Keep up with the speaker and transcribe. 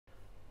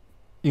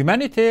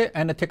Humanity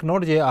and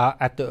technology are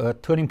at a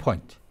turning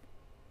point.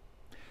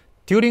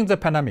 During the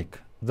pandemic,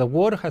 the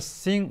world has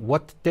seen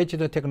what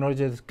digital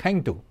technologies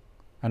can do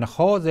and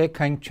how they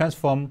can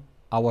transform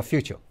our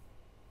future.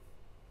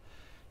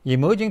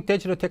 Emerging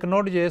digital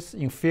technologies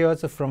in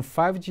fields from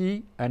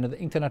 5G and the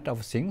Internet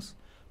of Things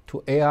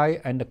to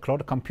AI and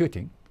cloud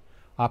computing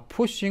are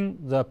pushing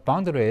the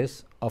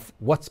boundaries of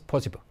what's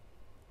possible.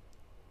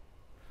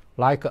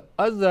 Like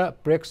other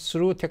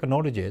breakthrough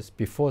technologies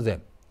before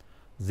them,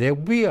 they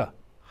will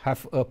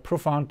have a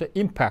profound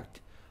impact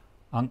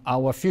on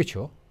our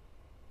future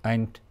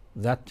and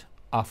that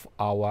of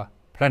our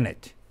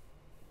planet.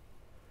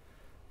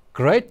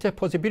 Great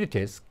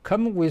possibilities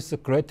come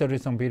with great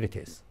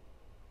responsibilities.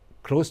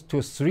 Close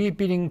to 3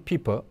 billion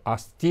people are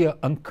still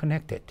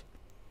unconnected,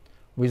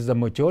 with the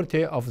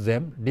majority of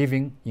them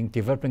living in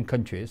developing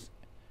countries,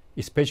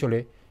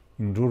 especially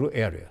in rural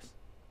areas.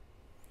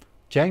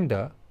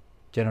 Gender,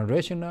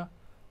 generational,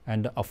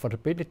 and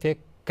affordability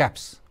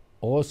gaps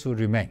also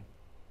remain.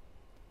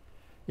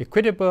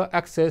 Equitable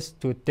access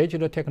to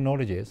digital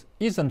technologies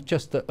isn't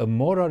just a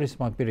moral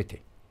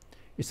responsibility.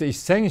 It's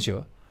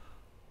essential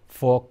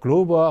for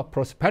global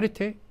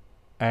prosperity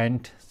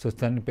and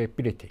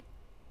sustainability.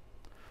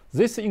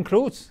 This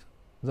includes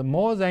the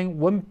more than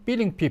 1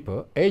 billion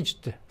people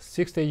aged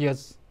 60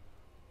 years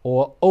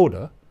or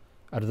older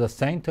at the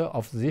center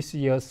of this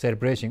year's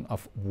celebration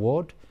of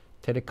World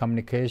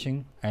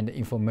Telecommunication and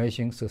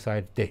Information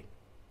Society Day.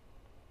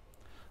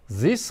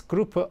 This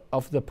group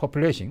of the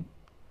population,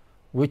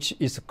 which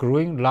is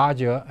growing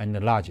larger and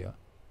larger,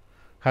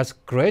 has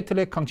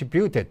greatly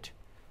contributed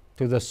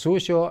to the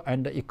social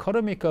and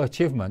economic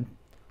achievement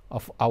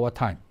of our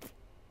time.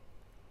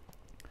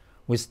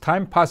 With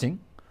time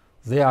passing,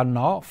 they are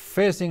now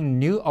facing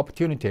new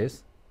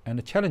opportunities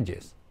and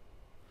challenges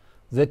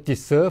that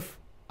deserve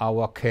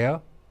our care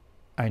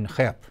and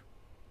help.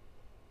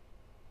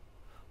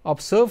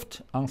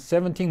 Observed on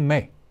 17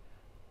 May,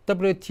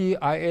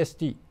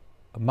 WTISD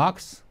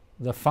marks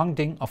the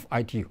founding of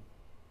ITU.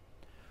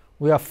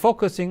 We are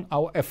focusing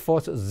our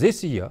efforts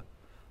this year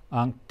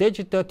on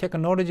digital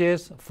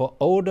technologies for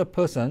older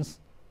persons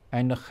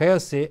and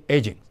healthy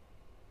aging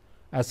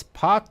as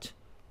part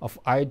of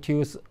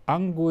ITU's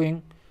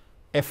ongoing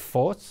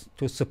efforts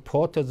to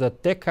support the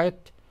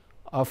Decade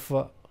of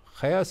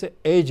Healthy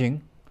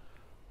Aging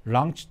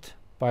launched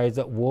by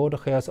the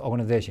World Health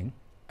Organization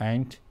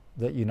and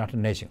the United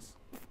Nations.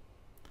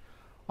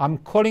 I'm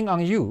calling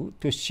on you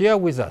to share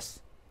with us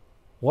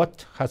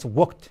what has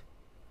worked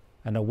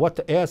and what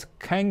else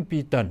can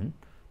be done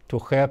to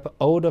help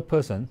older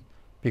persons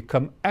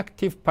become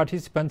active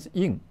participants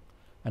in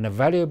and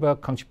valuable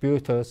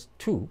contributors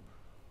to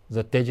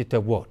the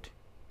digital world.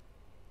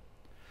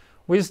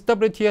 With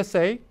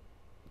WTSA,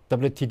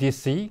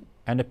 WTDC,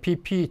 and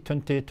PP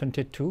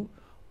 2022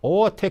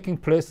 all taking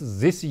place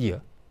this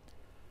year,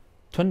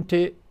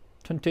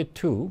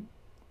 2022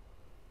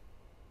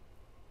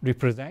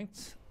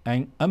 represents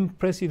an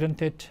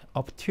unprecedented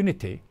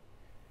opportunity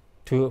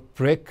to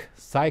break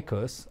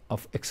cycles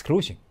of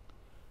exclusion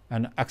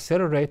and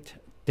accelerate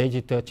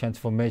digital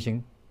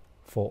transformation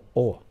for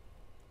all.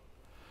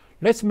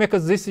 Let's make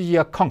this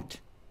year count.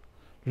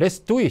 Let's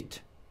do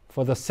it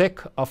for the sake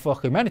of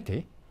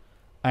humanity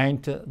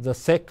and the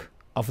sake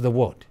of the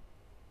world.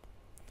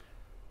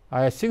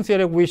 I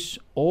sincerely wish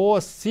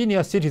all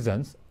senior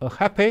citizens a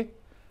happy,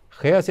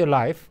 healthy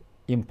life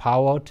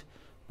empowered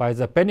by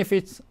the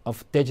benefits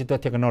of digital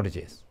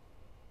technologies.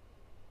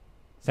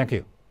 Thank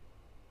you.